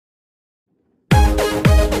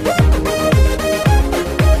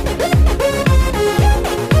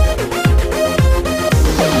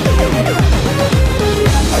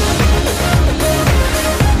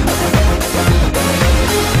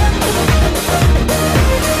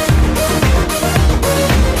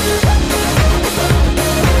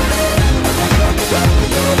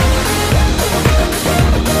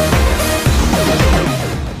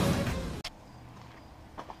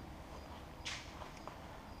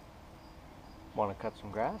Want to cut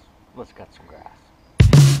some grass? Let's cut some grass.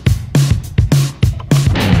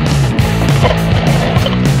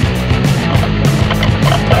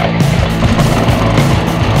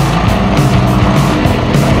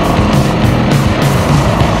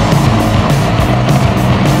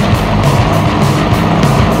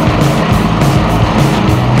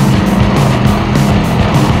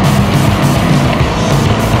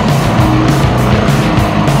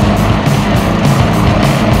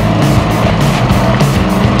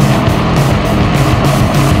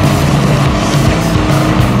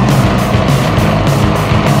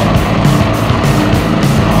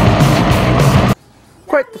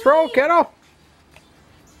 Quit the throw, kiddo.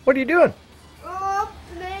 What are you doing? Oh,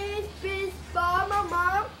 please, please, for my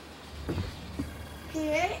mom.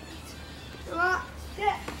 Okay.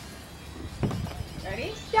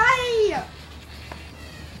 Ready? Daddy!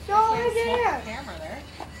 Go over there. Camera there.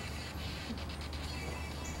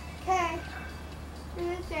 Okay.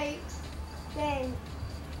 Here's a thing.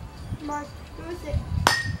 Mark, who's it?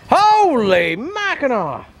 Holy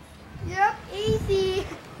Mackinac! Yep, easy.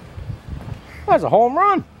 That's a home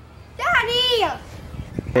run. Daddy!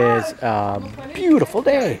 It's a beautiful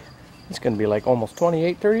day. It's going to be like almost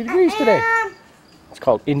 28, 30 degrees today. It's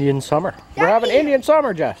called Indian summer. We're having Indian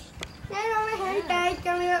summer, Jess.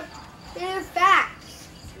 Coming up really fast.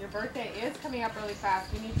 Your birthday is coming up really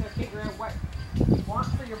fast. You need to figure out what you want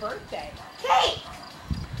for your birthday. Cake!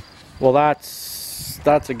 Well, that's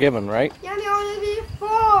a given, right? Yeah, I'm only be 4.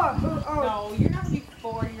 Oh. No, you're not going to be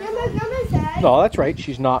 4 years old. No, that's right.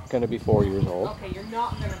 She's not going to be 4 years old. Okay, you're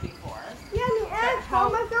not going to be 4. Yeah, how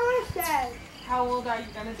much I said. How old are you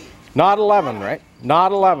going to be? Not 11, right?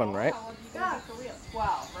 Not 11, right? How old are you going to be for real?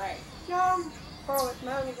 12, right. No, 4.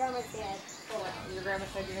 Mommy, grandma said 4. Your grandma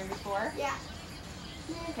said you're going to be 4? Yeah.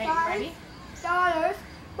 Okay, you ready? $5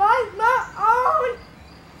 buy my own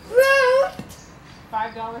fruit.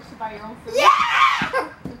 $5 to buy your own food? Yeah!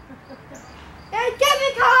 And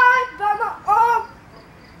debit card buy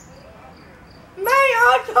my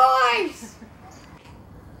own toys.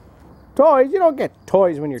 Toys? You don't get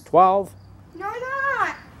toys when you're 12. No,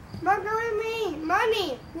 not. But give me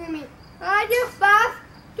money. Give me. I do $5.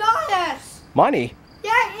 Money?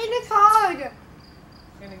 Yeah, in the card.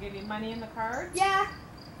 She's going to give you money in the card? Yeah. Is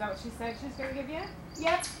that what she said she's going to give you?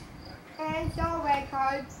 Yep. And so red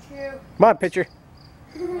card too. Come on, pitcher.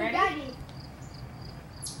 Ready? Daddy.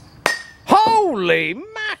 Holy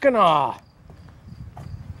Mackinac!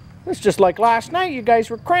 It's just like last night. You guys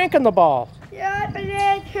were cranking the ball. Yeah, but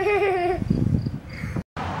it.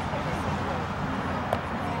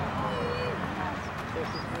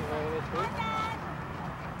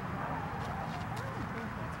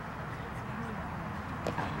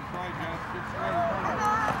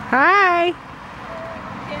 Hi.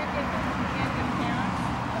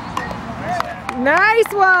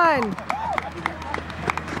 Nice one.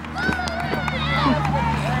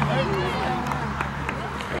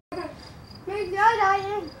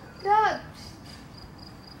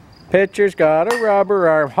 Pitcher's got a rubber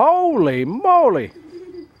arm. Holy moly!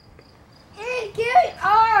 Hey, good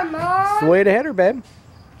arm, Mom. It's the way to hit her, babe.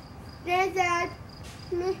 There's that.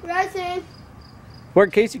 Miss Russell.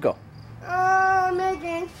 Where'd Casey go? Oh,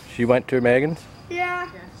 Megan. She went to Megan's. Yeah.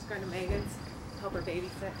 Yeah, she's going to Megan's. Help her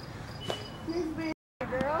babysit. Miss Big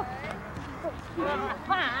Girl. Open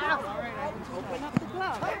up the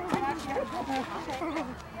glove. What's it?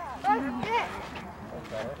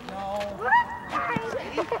 No.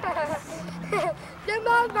 The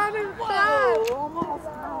mom coming fast.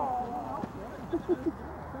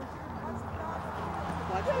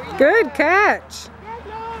 Good catch.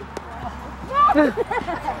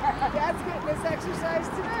 Dad's getting this exercise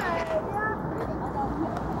tonight.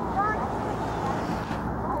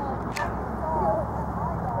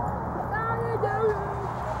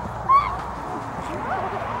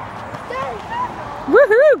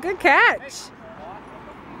 Woohoo! Good catch.